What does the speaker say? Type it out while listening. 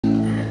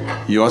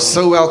You are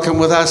so welcome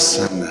with us,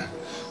 and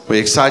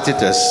we're excited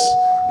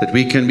that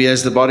we can be,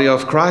 as the body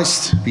of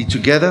Christ, be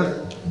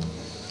together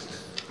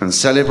and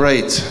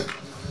celebrate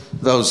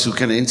those who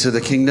can enter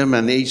the kingdom,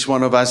 and each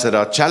one of us that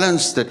are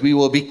challenged, that we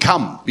will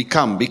become.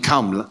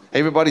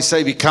 Everybody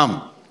say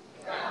become.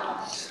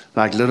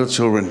 Like little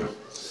children,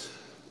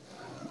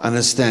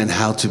 understand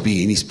how to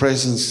be in His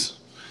presence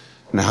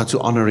and how to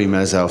honor Him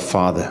as our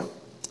Father.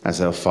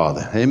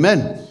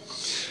 Amen.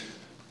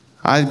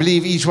 I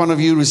believe each one of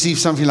you received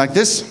something like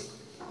this.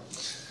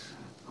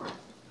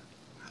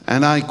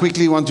 And I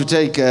quickly want to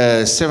take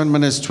 7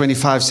 minutes,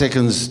 25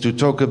 seconds to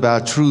talk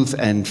about truth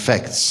and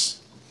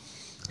facts.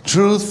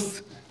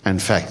 Truth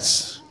and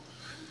facts.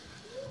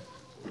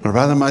 My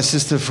brother, my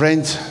sister,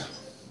 friend,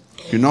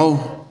 you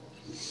know,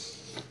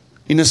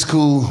 in a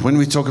school, when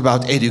we talk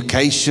about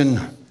education,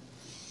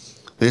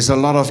 there's a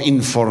lot of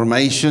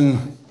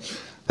information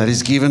that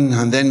is given,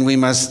 and then we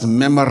must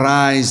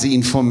memorize the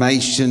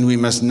information. We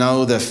must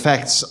know the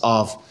facts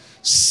of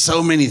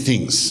so many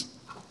things.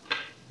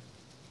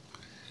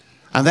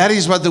 And that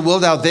is what the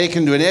world out there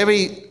can do. And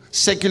every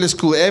secular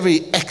school,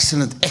 every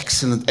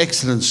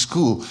excellent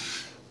school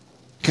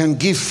can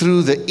give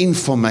through the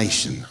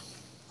information,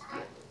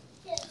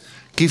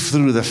 give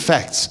through the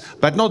facts.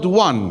 But not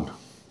one,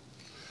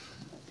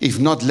 if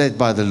not led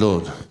by the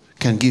Lord,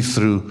 can give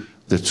through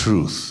the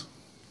truth.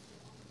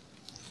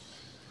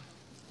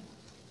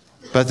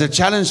 But the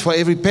challenge for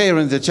every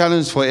parent, the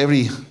challenge for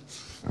every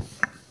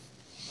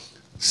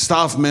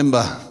staff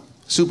member,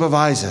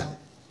 supervisor,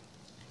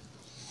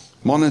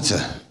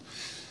 monitor,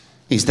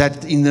 is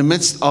that in the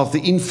midst of the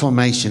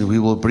information, we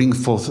will bring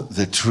forth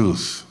the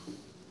truth.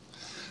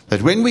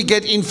 That when we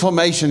get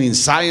information in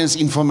science,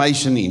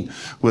 information in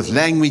with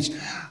language,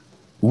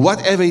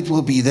 whatever it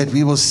will be, that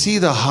we will see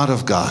the heart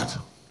of God.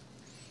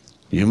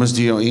 You must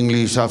do your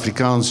English,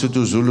 Afrikaans,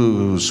 Sotho,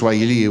 Zulu,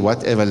 Swahili,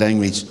 whatever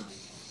language.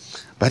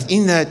 But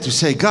in that, to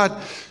say, God,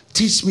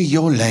 teach me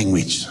your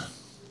language.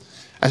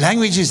 A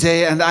language is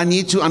there, and I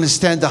need to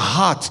understand the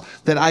heart,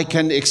 that I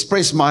can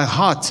express my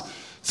heart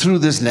through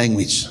this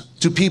language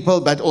to people,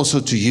 but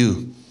also to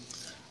you.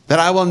 That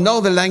I will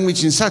know the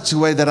language in such a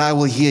way that I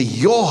will hear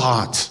your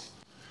heart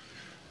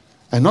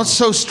and not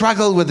so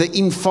struggle with the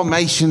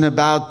information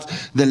about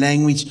the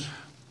language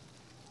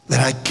that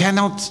I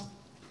cannot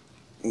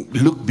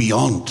look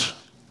beyond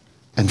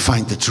and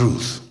find the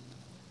truth.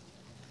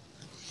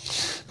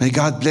 May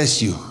God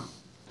bless you,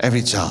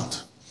 every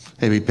child,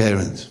 every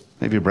parent,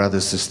 every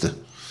brother, sister,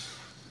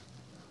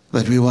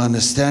 that we will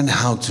understand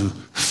how to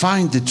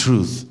find the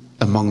truth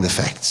among the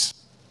facts.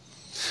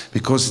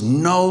 Because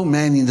no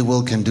man in the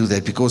world can do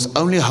that, because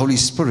only Holy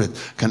Spirit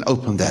can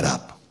open that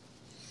up.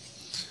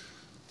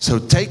 So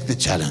take the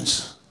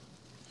challenge,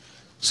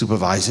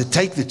 supervisor,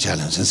 take the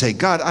challenge and say,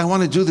 God, I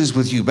want to do this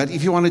with you. But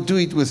if you want to do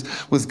it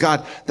with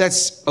God,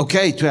 that's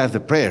okay to have the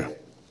prayer.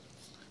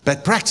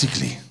 But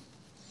practically,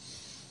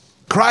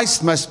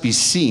 Christ must be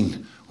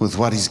seen with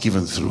what is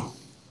given through.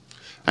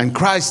 And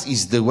Christ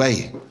is the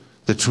way,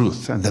 the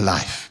truth, and the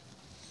life.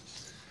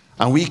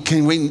 And we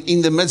can, when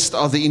in the midst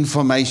of the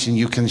information,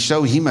 you can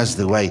show Him as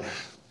the way.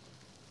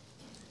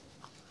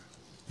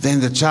 Then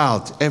the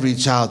child, every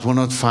child will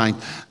not find,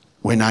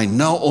 when I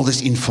know all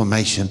this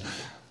information,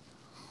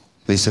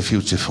 there's a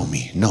future for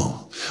me.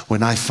 No.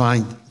 When I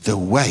find the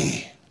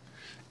way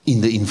in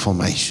the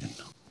information,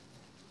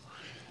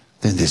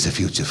 then there's a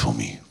future for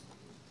me.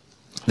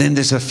 Then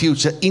there's a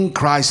future in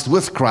Christ,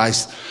 with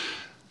Christ,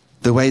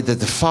 the way that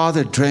the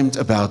Father dreamt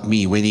about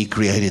me when He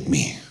created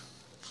me.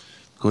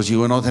 Because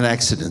you are not an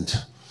accident.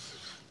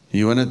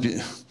 You are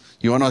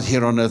not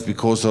here on earth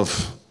because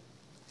of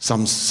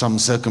some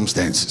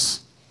circumstances.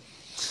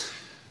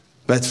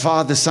 But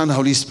Father, Son,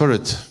 Holy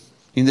Spirit,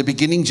 in the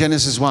beginning,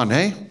 Genesis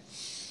 1,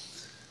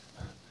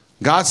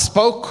 God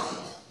spoke,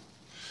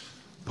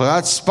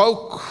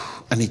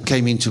 and it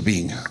came into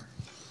being.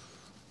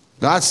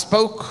 God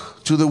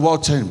spoke to the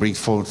water and brought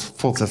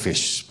forth a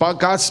fish.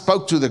 God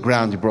spoke to the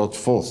ground, He brought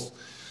forth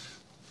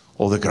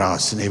all the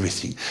grass and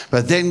everything.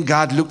 But then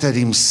God looked at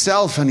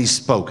Himself and He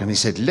spoke, and He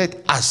said,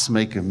 let us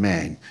make a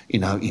man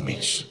in our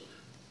image.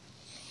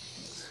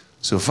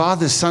 So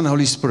Father, Son,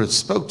 Holy Spirit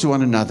spoke to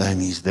one another, and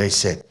they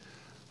said,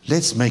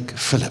 let's make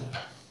Philip.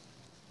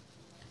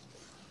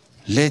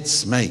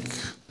 Let's make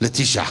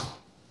Letitia.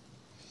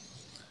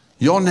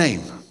 Your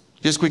name.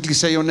 Just quickly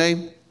say your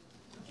name.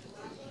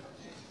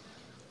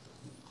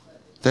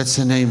 That's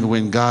the name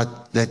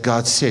that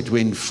God said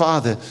when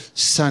Father,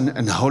 Son,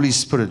 and Holy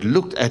Spirit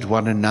looked at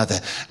one another,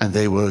 and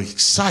they were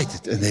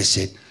excited, and they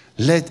said,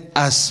 let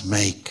us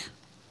make.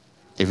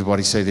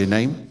 Everybody say their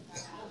name.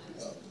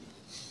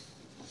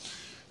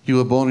 You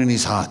were born in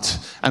His heart.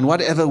 And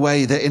whatever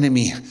way the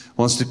enemy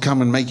wants to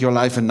come and make your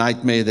life a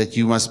nightmare, that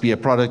you must be a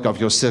product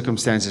of your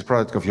circumstances,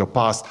 product of your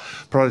past,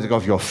 product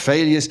of your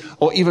failures,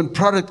 or even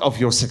product of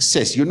your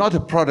success. You're not a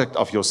product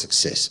of your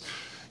success.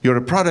 You're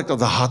a product of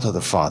the heart of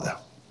the Father.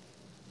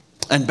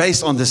 And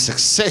based on the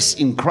success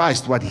in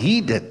Christ, what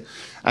He did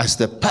as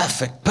the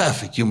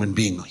perfect human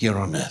being here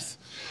on earth,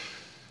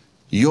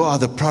 you are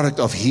the product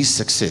of His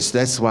success.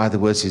 That's why the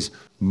word says,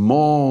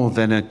 more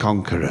than a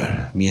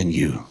conqueror, me and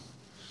you.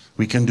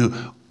 We can do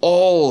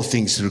all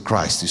things through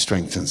Christ who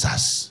strengthens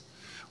us.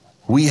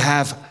 We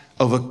have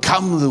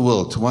overcome the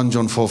world. 1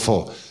 John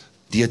 4:4.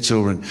 Dear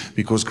children,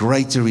 because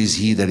greater is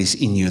he that is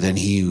in you than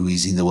he who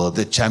is in the world.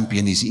 The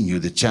champion is in you.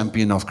 The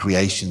champion of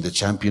creation, the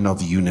champion of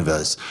the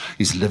universe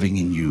is living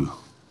in you.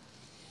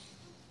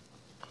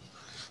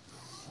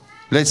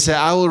 Let's say,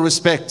 I will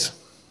respect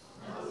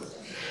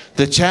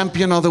the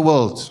champion of the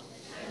world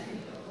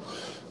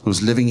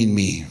who's living in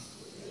me.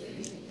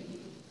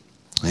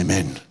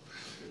 Amen.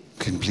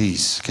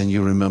 Can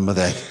you remember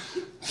that?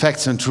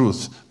 Facts and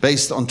truth.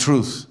 Based on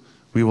truth,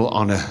 we will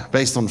honor.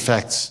 Based on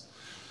facts,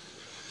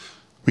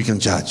 we can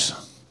judge.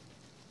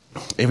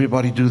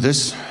 Everybody do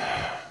this.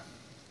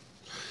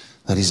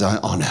 That is, I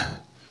honor.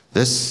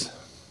 This,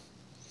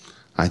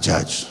 I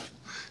judge.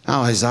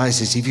 Now Isaiah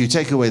says, if you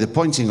take away the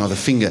pointing of the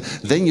finger,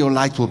 then your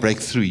light will break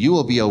through. You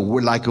will be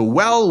like a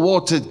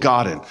well-watered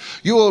garden.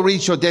 You will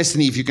reach your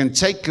destiny if you can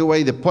take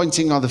away the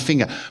pointing of the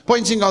finger.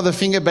 Pointing of the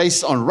finger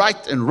based on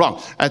right and wrong.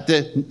 At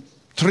the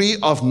tree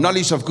of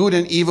knowledge of good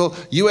and evil,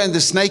 you and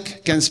the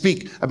snake can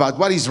speak about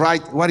what is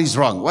right, what is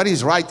wrong, what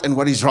is right and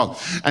what is wrong.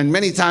 And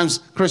many times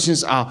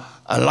Christians are,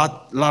 a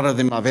lot of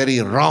them are very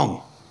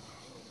wrong.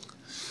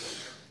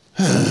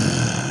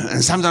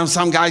 And sometimes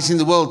some guys in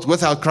the world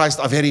without Christ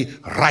are very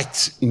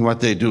right in what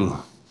they do.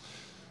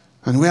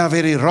 And we are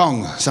very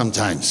wrong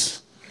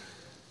sometimes.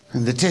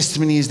 And the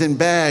testimony is then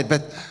bad.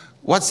 But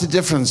what's the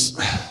difference?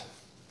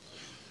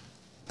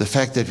 The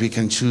fact that we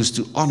can choose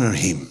to honor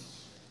him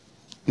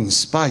in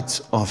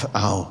spite of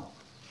our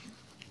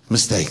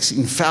mistakes,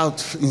 in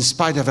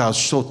spite of our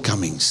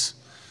shortcomings.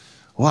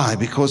 Why?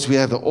 Because we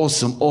have the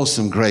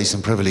awesome grace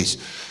and privilege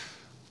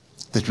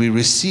that we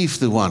receive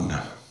the one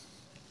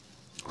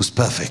who's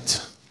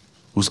perfect,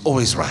 who's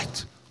always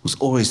right, who's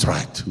always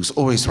right, who's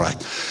always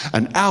right.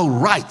 And our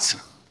right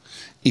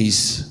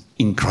is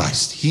in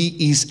Christ.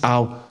 He is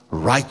our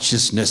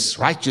righteousness.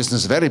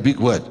 Righteousness, very big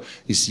word,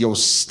 is your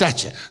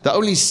stature. The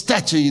only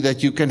stature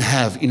that you can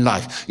have in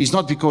life is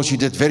not because you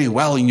did very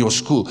well in your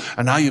school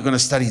and now you're going to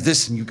study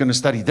this and you're going to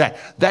study that.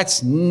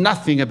 That's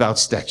nothing about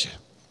stature.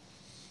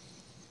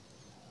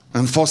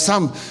 And for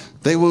some,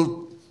 they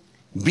will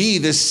be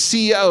the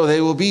CEO,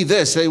 they will be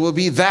this, they will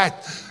be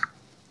that.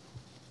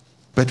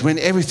 But when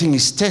everything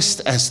is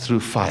tested as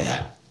through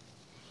fire,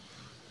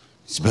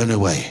 it's burned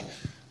away.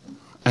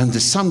 And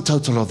the sum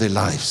total of their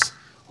lives,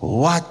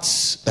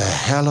 what a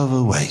hell of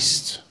a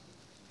waste.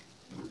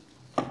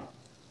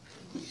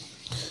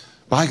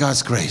 By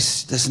God's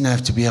grace, it doesn't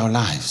have to be our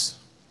lives.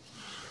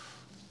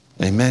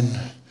 Amen.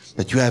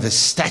 But you have a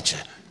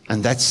stature,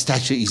 and that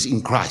stature is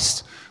in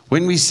Christ.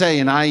 When we say,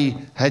 and I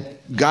had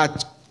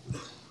God,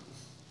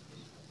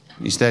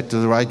 is that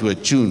the right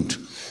word, tuned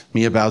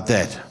me about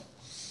that.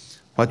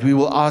 But we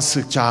will ask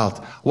a child,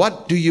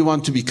 what do you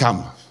want to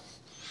become?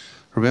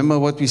 Remember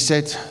what we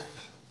said?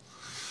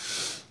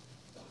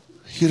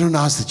 You don't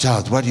ask the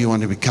child, what do you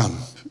want to become?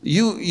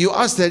 You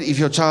ask that if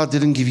your child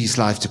didn't give his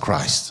life to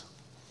Christ.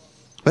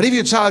 But if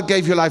your child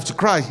gave your life to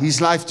Christ, his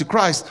life to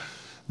Christ,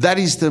 that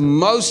is the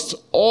most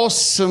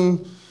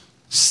awesome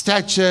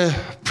stature,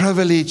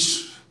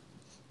 privilege,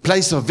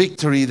 place of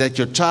victory that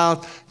your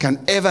child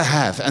can ever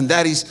have. And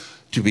that is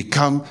to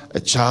become a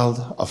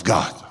child of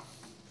God.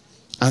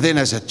 And then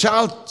as a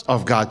child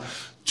of God,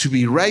 to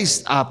be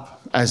raised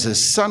up as a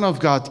son of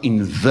God in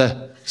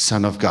the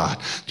Son of God.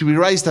 To be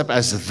raised up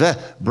as the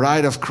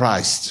bride of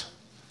Christ,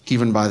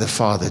 given by the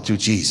Father to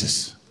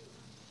Jesus.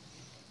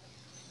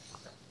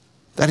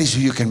 That is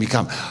who you can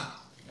become.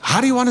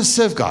 How do you want to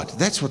serve God?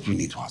 That's what we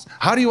need to ask.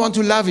 How do you want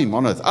to love him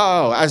on earth?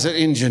 Oh, as an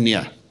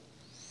engineer.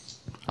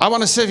 I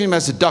want to serve him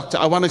as a doctor.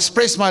 I want to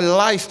express my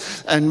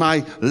life and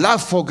my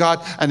love for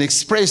God and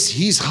express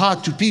his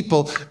heart to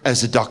people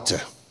as a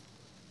doctor.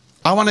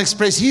 I want to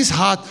express his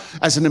heart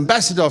as an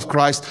ambassador of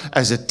Christ,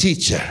 as a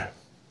teacher,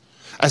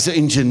 as an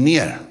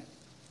engineer.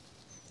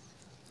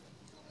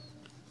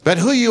 But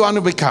who you want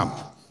to become?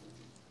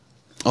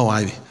 Oh,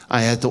 I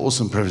had the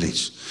awesome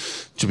privilege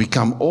to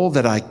become all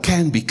that I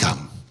can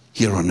become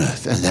here on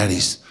earth, and that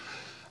is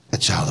a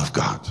child of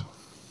God.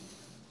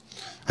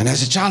 And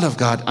as a child of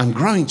God, I'm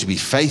growing to be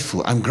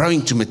faithful. I'm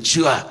growing to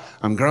mature.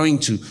 I'm growing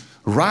to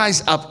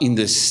rise up in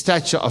the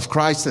stature of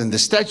Christ. And the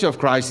stature of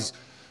Christ is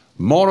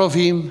more of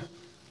him,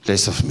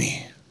 less of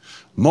me.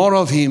 More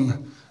of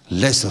him,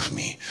 less of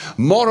me.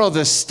 More of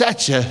the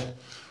stature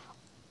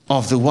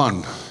of the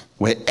one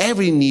where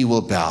every knee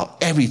will bow,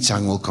 every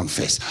tongue will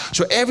confess.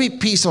 So every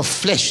piece of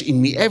flesh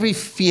in me, every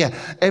fear,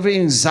 every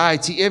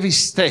anxiety, every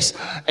stress,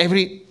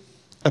 every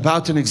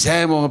about an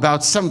exam or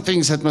about some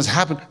things that must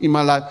happen in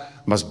my life,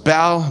 must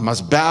bow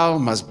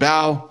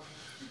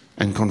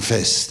and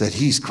confess that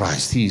he's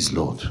Christ, he is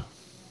Lord.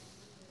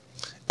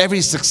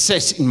 Every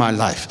success in my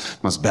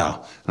life must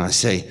bow. And I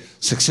say,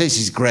 success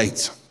is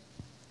great.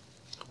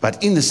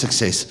 But in the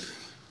success,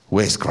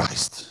 where's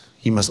Christ?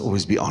 He must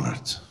always be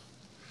honored.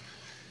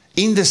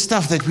 In the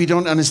stuff that we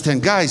don't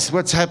understand, guys,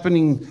 what's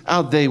happening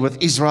out there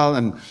with Israel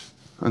and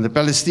the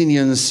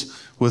Palestinians,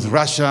 with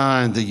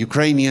Russia and the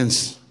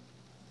Ukrainians,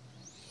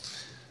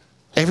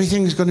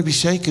 Everything is going to be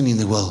shaken in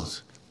the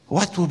world.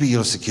 What will be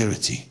your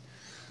security?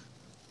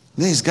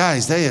 These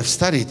guys, they have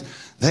studied.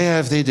 They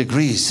have their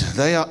degrees.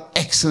 They are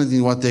excellent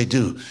in what they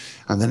do.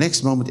 And the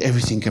next moment,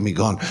 everything can be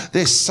gone.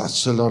 There's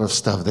such a lot of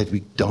stuff that we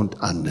don't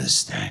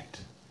understand.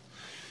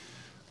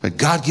 But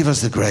God give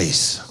us the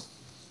grace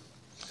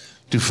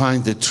to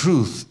find the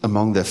truth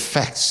among the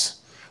facts.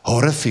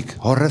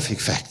 Horrific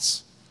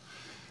facts.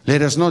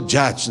 Let us not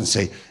judge and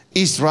say,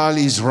 Israel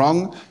is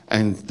wrong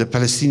and the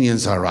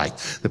Palestinians are right.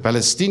 The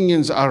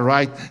Palestinians are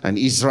right and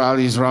Israel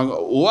is wrong.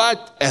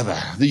 Whatever.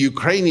 The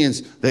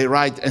Ukrainians, they're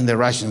right and the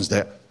Russians,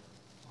 they're...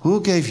 Who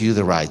gave you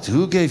the right?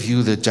 Who gave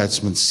you the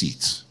judgment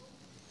seat?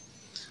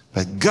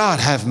 But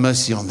God have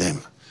mercy on them.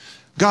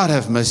 God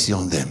have mercy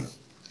on them.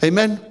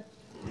 Amen?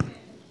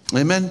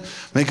 Amen?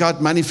 May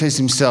God manifest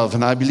himself.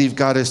 And I believe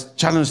God has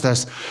challenged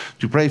us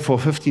to pray for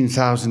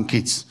 15,000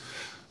 kids.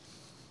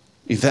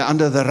 If they're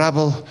under the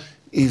rubble,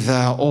 if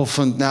they're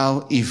orphaned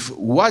now, if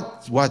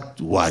what?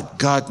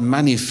 God,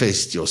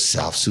 manifest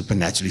yourself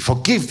supernaturally.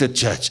 Forgive the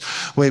church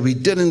where we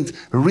didn't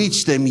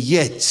reach them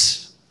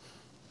yet.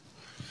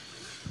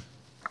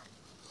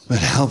 But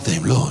help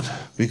them, Lord.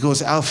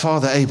 Because our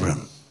father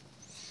Abraham,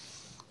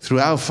 through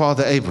our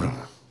father Abraham,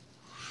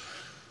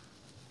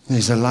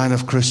 there's a line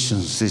of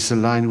Christians, there's a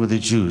line with the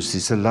Jews,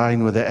 there's a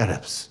line with the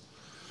Arabs.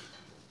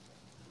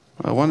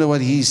 I wonder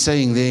what he's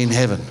saying there in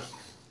heaven.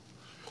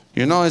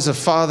 You know, as a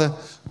father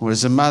or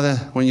as a mother,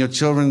 when your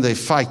children, they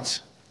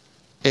fight,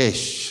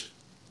 it's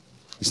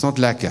not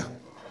lekker.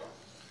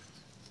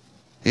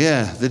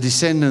 Yeah, the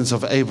descendants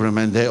of Abraham,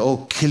 and they're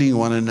all killing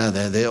one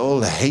another. They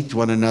all hate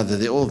one another.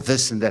 They're all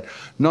this and that.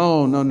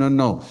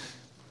 No.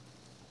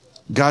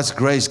 God's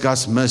grace,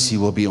 God's mercy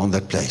will be on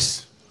that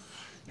place.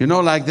 You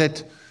know, like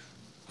that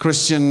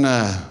Christian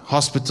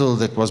hospital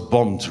that was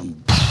bombed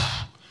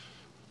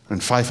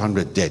and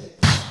 500 dead.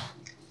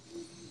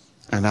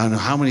 And I don't know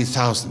how many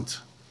thousand.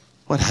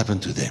 What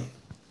happened to them?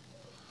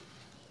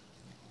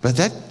 But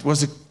that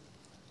was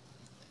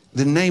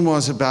the name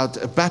was about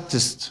a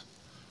Baptist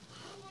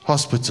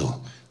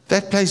hospital.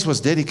 That place was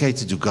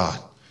dedicated to God.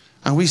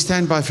 And we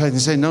stand by faith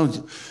and say, no,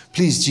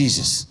 please,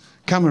 Jesus,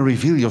 come and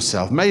reveal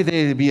yourself. May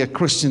there be a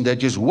Christian that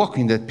just walk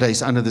in that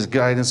place under the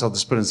guidance of the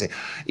Spirit and say,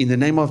 in the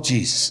name of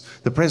Jesus,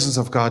 the presence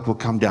of God will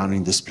come down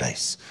in this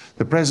place.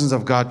 The presence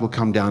of God will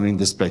come down in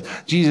this place.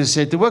 Jesus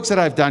said, the works that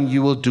I've done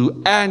you will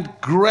do, and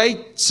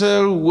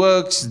greater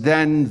works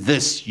than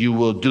this you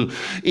will do.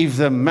 If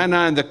the manna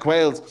and the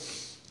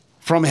quails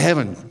from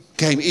heaven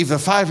came, if the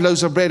 5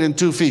 loaves of bread and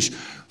 2 fish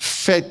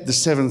fed the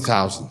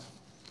 7,000,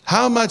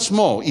 how much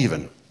more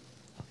even?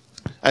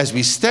 As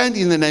we stand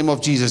in the name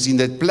of Jesus in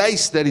that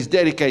place that is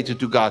dedicated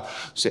to God,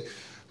 say,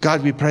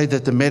 God, we pray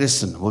that the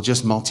medicine will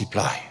just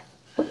multiply,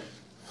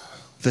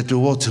 that the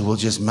water will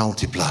just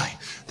multiply,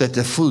 that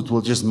the food will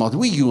just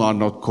multiply. You are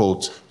not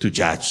called to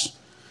judge.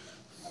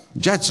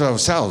 Judge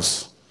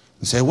ourselves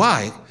and say,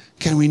 why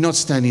can we not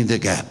stand in the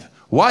gap?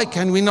 Why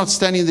can we not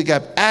stand in the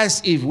gap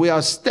as if we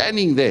are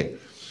standing there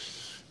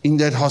in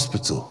that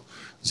hospital?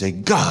 Say,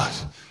 God,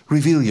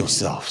 reveal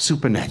yourself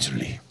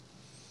supernaturally.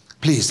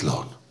 Please,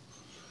 Lord.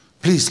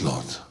 Please,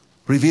 Lord,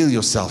 reveal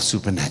yourself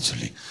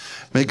supernaturally.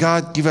 May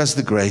God give us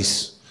the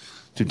grace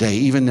today,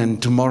 even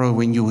and tomorrow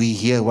when we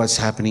hear what's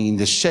happening in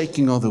the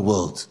shaking of the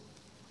world.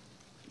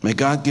 May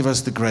God give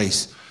us the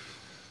grace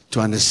to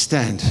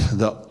understand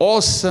the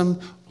awesome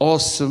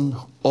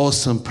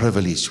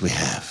privilege we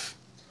have.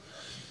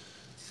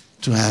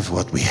 To have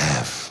what we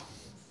have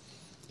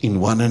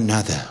in one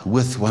another,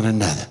 with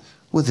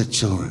the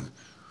children,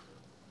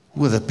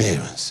 with the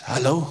parents.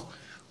 Hello?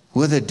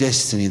 With the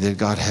destiny that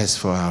God has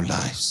for our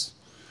lives.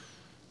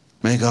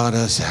 May God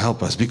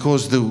help us,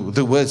 because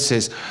the word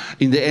says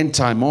in the end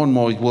time more and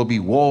more it will be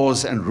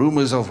wars and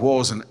rumors of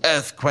wars and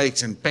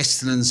earthquakes and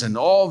pestilence and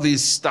all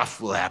this stuff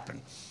will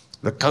happen.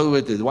 The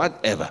COVID,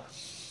 whatever.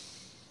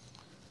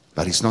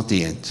 But it's not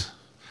the end.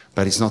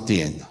 The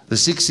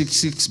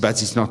 666,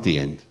 but it's not the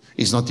end.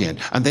 It's not the end.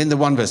 And then the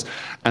one verse,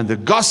 and the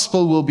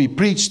gospel will be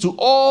preached to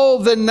all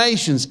the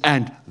nations,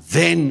 and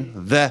then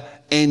the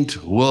end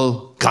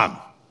will come.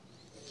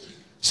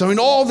 So in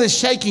all this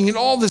shaking, in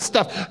all this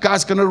stuff,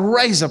 God's going to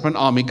raise up an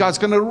army. God's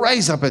going to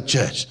raise up a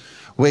church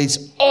where it's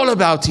all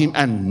about Him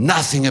and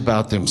nothing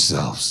about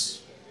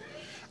themselves.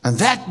 And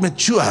that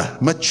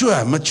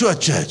mature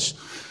church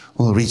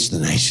will reach the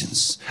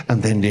nations.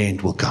 And then the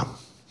end will come.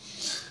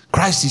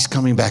 Christ is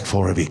coming back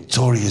for a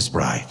victorious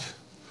bride.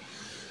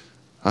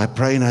 I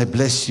pray and I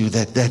bless you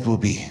that that will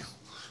be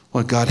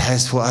what God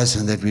has for us,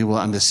 and that we will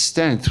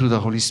understand through the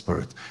Holy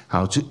Spirit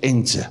how to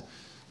enter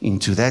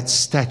into that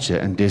stature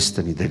and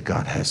destiny that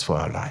God has for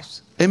our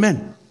lives.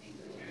 Amen.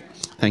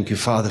 Thank you,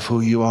 Father, for who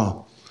you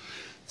are.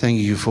 Thank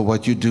you for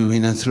what you do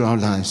in and through our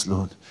lives,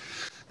 Lord.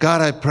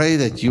 God, I pray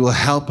that you will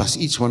help us,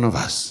 each one of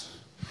us,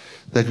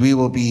 that we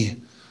will be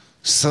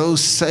so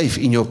safe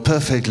in your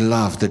perfect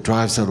love that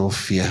drives out all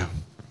fear.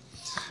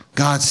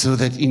 God, so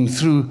that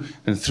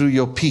through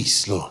your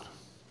peace, Lord,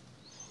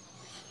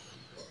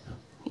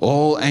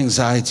 all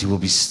anxiety will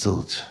be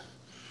stilled.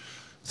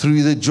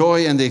 through the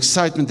joy and the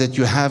excitement that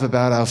you have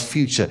about our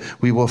future,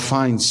 we will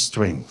find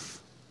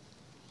strength.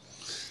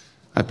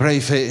 I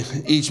pray for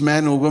each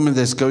man or woman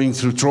that's going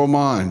through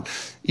trauma, and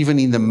even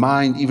in the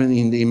mind, even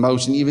in the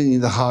emotion, even in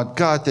the heart,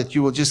 God, that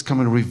you will just come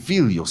and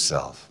reveal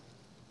yourself.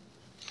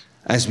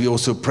 As we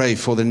also pray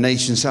for the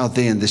nations out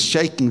there and the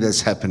shaking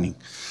that's happening,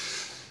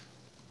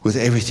 with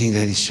everything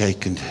that is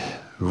shaken,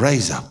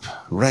 raise up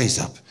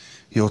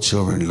your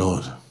children,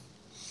 Lord.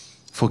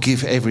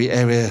 Forgive every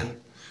area,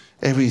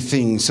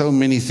 everything, so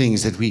many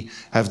things that we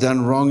have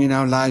done wrong in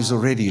our lives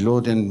already,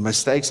 Lord, and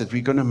mistakes that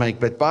we're going to make.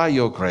 But by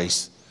your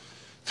grace,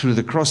 through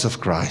the cross of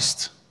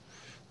Christ,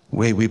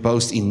 where we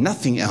boast in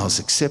nothing else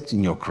except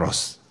in your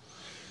cross,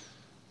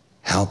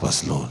 help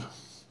us, Lord.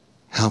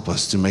 Help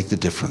us to make the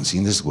difference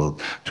in this world,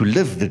 to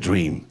live the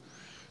dream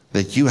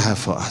that you have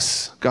for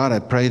us. God, I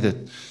pray that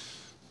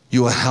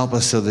you will help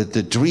us so that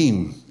the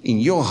dream in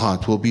your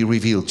heart will be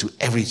revealed to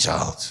every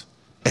child,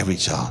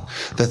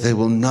 that they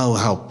will know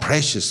how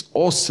precious,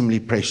 awesomely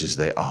precious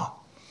they are.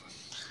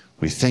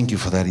 We thank you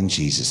for that in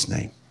Jesus'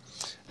 name.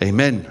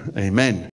 Amen. Amen.